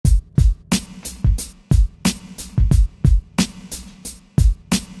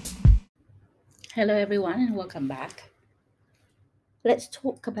Hello, everyone, and welcome back. Let's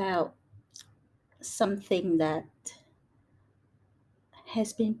talk about something that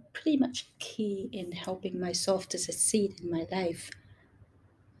has been pretty much key in helping myself to succeed in my life.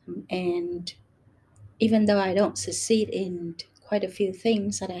 And even though I don't succeed in quite a few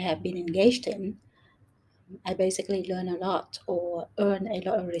things that I have been engaged in, I basically learn a lot or earn a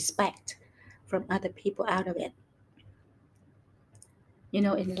lot of respect from other people out of it.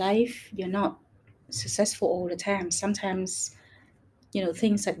 In life, you're not successful all the time. Sometimes,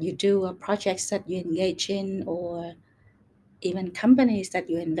 things that you do or projects that you engage in or even companies that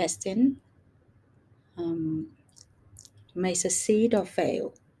you invest in um, may succeed or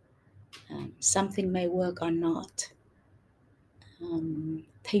fail. Something may work or not.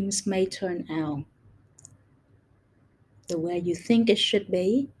 Things may turn out the way you think it should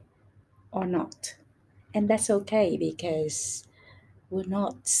be or not. And that's okay because we're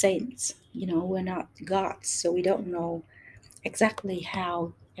not saints, we're not gods, so we don't know exactly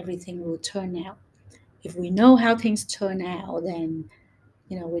how everything will turn out. If we know how things turn out, then,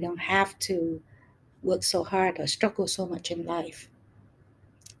 we don't have to work so hard or struggle so much in life.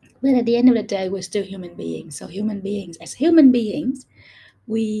 But at the end of the day, we're still human beings. So as human beings,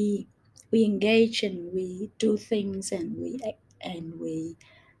 we we engage and we do things and we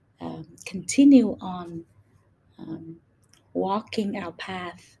continue on um, walking our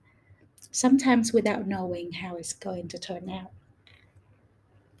path. Sometimes without knowing how it's going to turn out.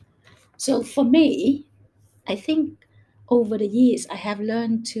 So for me, I think over the years I have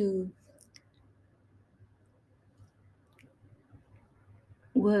learned to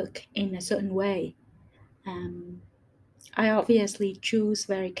work in a certain way. Um, I obviously choose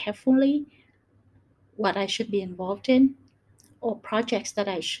very carefully what I should be involved in or projects that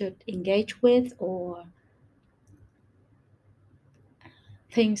I should engage with or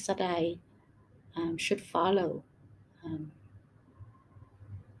things that I should follow. Um,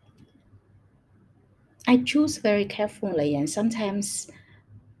 I choose very carefully, and sometimes,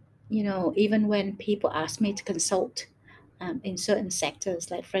 even when people ask me to consult in certain sectors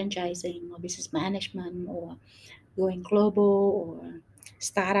like franchising or business management or going global or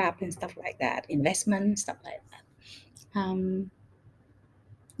startup and stuff like that, investment stuff like that.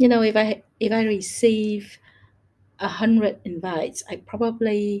 If I receive 100 invites, I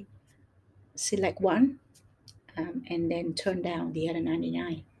probably select one and then turn down the other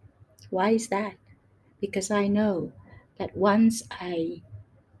 99. Why is that? Because I know that once I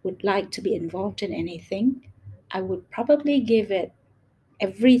would like to be involved in anything, I would probably give it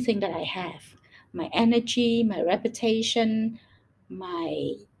everything that I have, my energy, my reputation,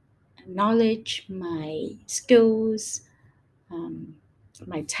 my knowledge, my skills, um,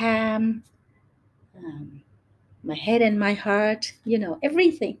 my time, um, my head and my heart,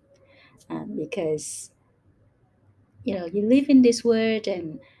 everything. Because you live in this world,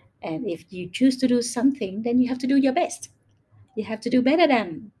 and if you choose to do something, then you have to do your best. You have to do better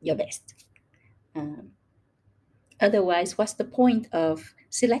than your best. um, Otherwise, what's the point of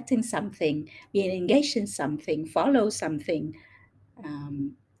selecting something, being engaged in something, follow something,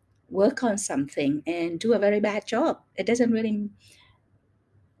 um, work on something, and do a very bad job? It doesn't really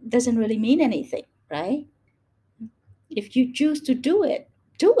mean anything, right? If you choose to do it,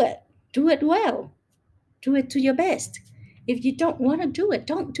 do it. Do it well. Do it to your best. If you don't want to do it,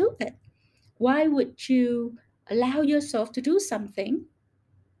 don't do it. Why would you allow yourself to do something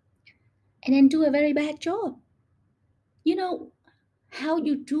and then do a very bad job? You know, how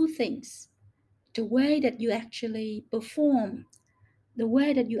you do things, the way that you actually perform, the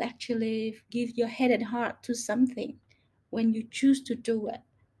way that you actually give your head and heart to something when you choose to do it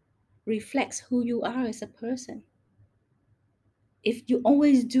reflects who you are as a person. If you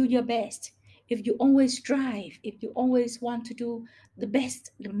always do your best, if you always strive, if you always want to do the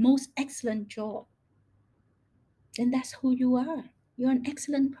best, the most excellent job, then that's who you are. You're an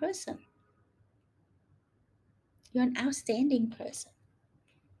excellent person. You're an outstanding person.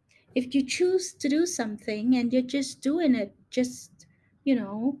 If you choose to do something and you're just doing it just, you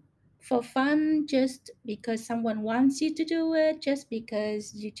know, for fun, just because someone wants you to do it, just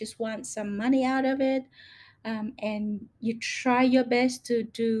because you just want some money out of it, and you try your best to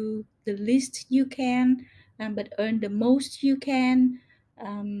do the least you can, but earn the most you can.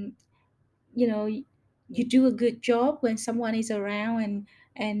 Um, you do a good job when someone is around,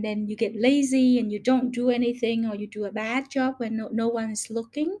 and then you get lazy and you don't do anything, or you do a bad job when no one is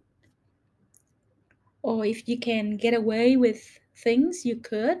looking. Or if you can get away with things, you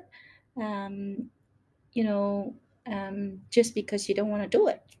could, um, you know, just because you don't want to do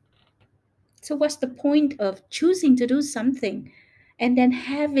it. So, what's the point of choosing to do something and then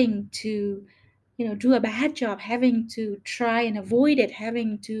having to do a bad job, having to try and avoid it,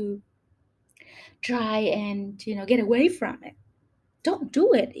 having to try and get away from it. Don't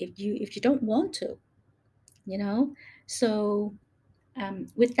do it if you don't want to. So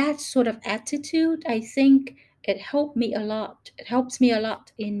with that sort of attitude, I think it helped me a lot. It helps me a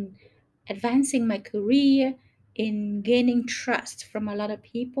lot in advancing my career, in gaining trust from a lot of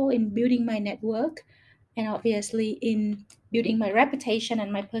people, in building my network, and obviously in building my reputation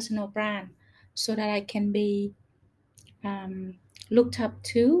and my personal brand, so that I can be um, looked up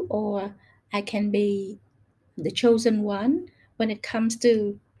to, or I can be the chosen one when it comes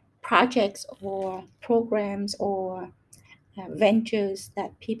to projects or programs or ventures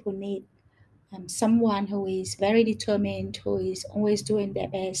that people need. Someone who is very determined, who is always doing their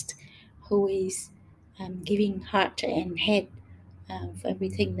best, who is giving heart and head for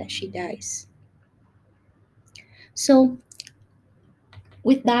everything that she does. So,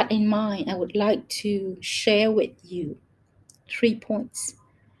 with that in mind, I would like to share with you 3 points,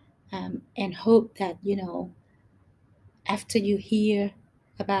 and hope that after you hear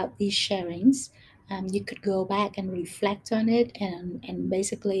about these sharings, you could go back and reflect on it, and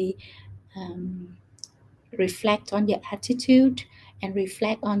basically um, reflect on your attitude, and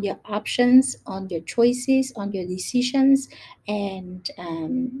reflect on your options, on your choices, on your decisions, and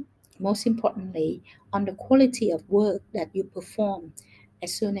most importantly, on the quality of work that you perform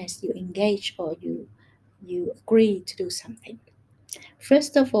as soon as you engage or you agree to do something.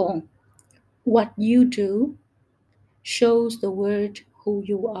 First of all, what you do shows the world who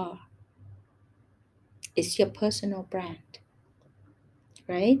you are. It's your personal brand,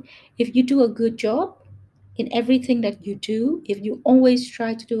 right? If you do a good job in everything that you do, if you always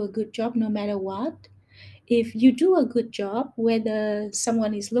try to do a good job no matter what, if you do a good job whether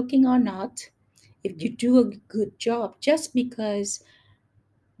someone is looking or not, if you do a good job just because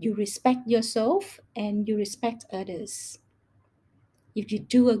you respect yourself and you respect others, if you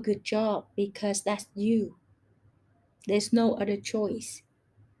do a good job because that's you, there's no other choice,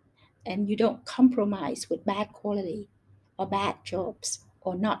 and you don't compromise with bad quality or bad jobs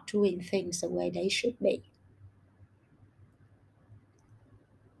or not doing things the way they should be,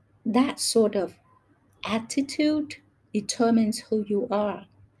 that sort of attitude determines who you are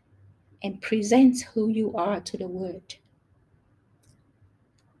and presents who you are to the world.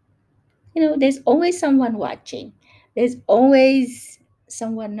 There's always someone watching, there's always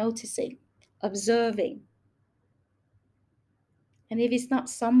someone noticing, observing. And if it's not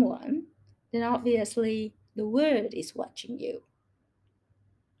someone, then obviously the world is watching you,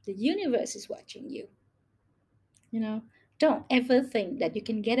 the universe is watching you. You know, don't ever think that you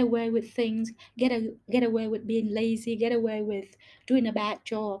can get away with things, get away with being lazy, get away with doing a bad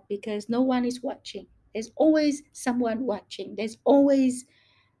job because no one is watching. There's always someone watching. There's always,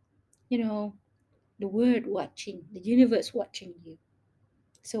 you know, the world watching, the universe watching you.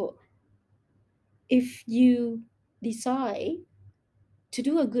 So if you decide to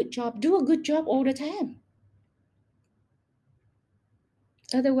do a good job, do a good job all the time.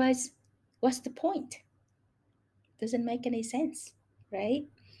 Otherwise, what's the point? Doesn't make any sense, right?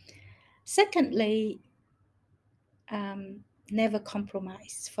 Secondly, never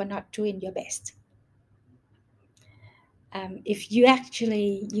compromise for not doing your best. If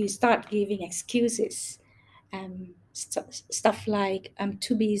you start giving excuses, stuff like I'm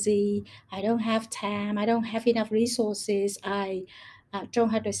too busy, I don't have time, I don't have enough resources, I don't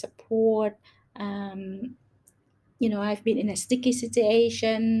have the support, um, I've been in a sticky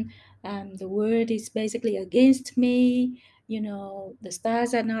situation, the world is basically against me, the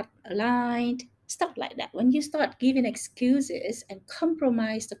stars are not aligned, stuff like that. When you start giving excuses and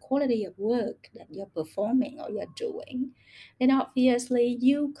compromise the quality of work that you're performing or you're doing, then obviously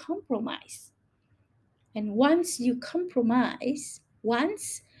you compromise. And once you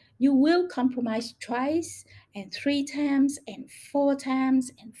will compromise twice and 3 times and 4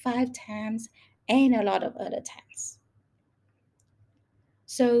 times and 5 times and a lot of other times.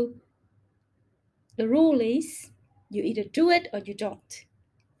 So the rule is you either do it or you don't.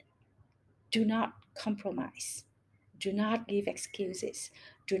 Do not compromise. Do not give excuses.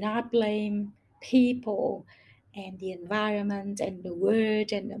 Do not blame people and the environment and the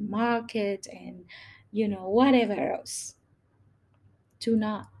world and the market and whatever else. Do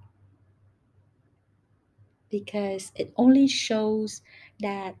not, because it only shows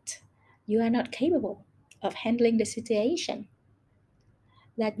that you are not capable of handling the situation,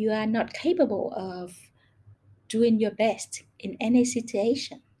 that you are not capable of doing your best in any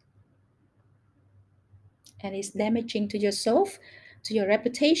situation. And it's damaging to yourself, to your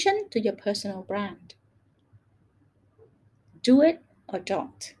reputation, to your personal brand. Do it or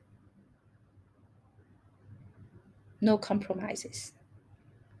don't. No compromises.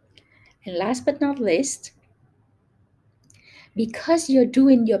 And last but not least, because you're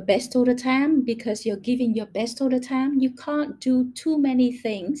doing your best all the time, because you're giving your best all the time, you can't do too many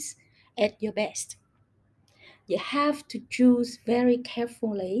things at your best. You have to choose very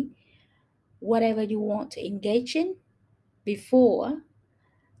carefully whatever you want to engage in before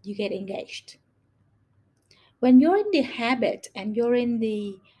you get engaged. When you're in the habit and you're in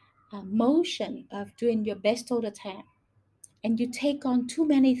the motion of doing your best all the time, and you take on too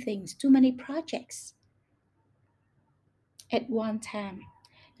many things, too many projects at one time,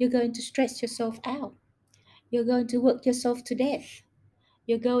 you're going to stress yourself out. You're going to work yourself to death.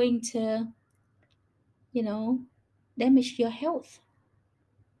 You're going to, you know, damage your health,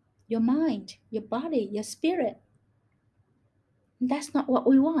 your mind, your body, your spirit. That's not what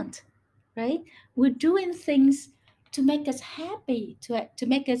we want, right? We're doing things to make us happy, to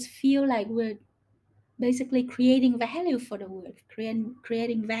make us feel like we're basically creating value for the world,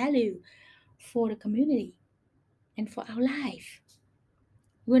 creating value for the community and for our life.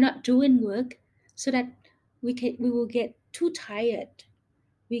 We're not doing work so that we will get too tired,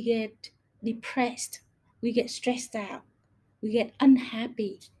 we get depressed, we get stressed out, we get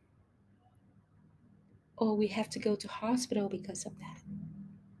unhappy, or we have to go to hospital because of that.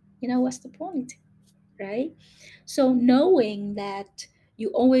 What's the point, right? So knowing that you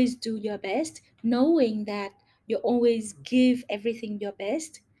always do your best, knowing that you always give everything your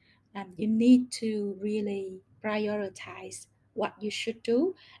best, you need to really prioritize what you should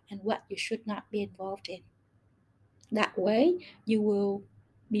do and what you should not be involved in. That way, you will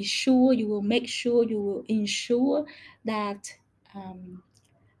be sure, you will make sure, you will ensure that um,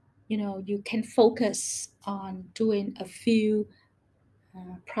 you can focus on doing a few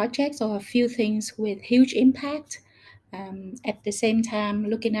projects or a few things with huge impact. At the same time,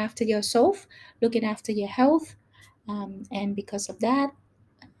 looking after yourself, looking after your health, and because of that,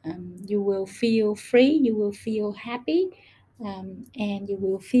 you will feel free, you will feel happy, and you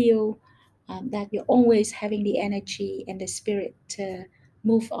will feel that you're always having the energy and the spirit to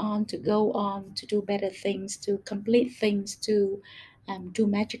move on, to go on, to do better things, to complete things, to do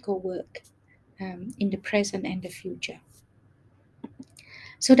magical work in the present and the future.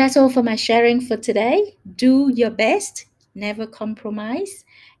 So that's all for my sharing for today. Do your best, never compromise,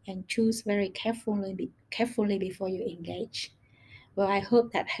 and choose very carefully before you engage. Well, I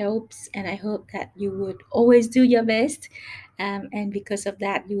hope that helps, and I hope that you would always do your best. And because of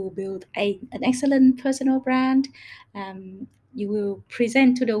that, you will build an excellent personal brand. You will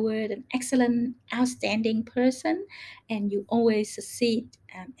present to the world an excellent, outstanding person, and you always succeed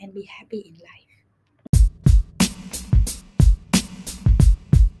and be happy in life.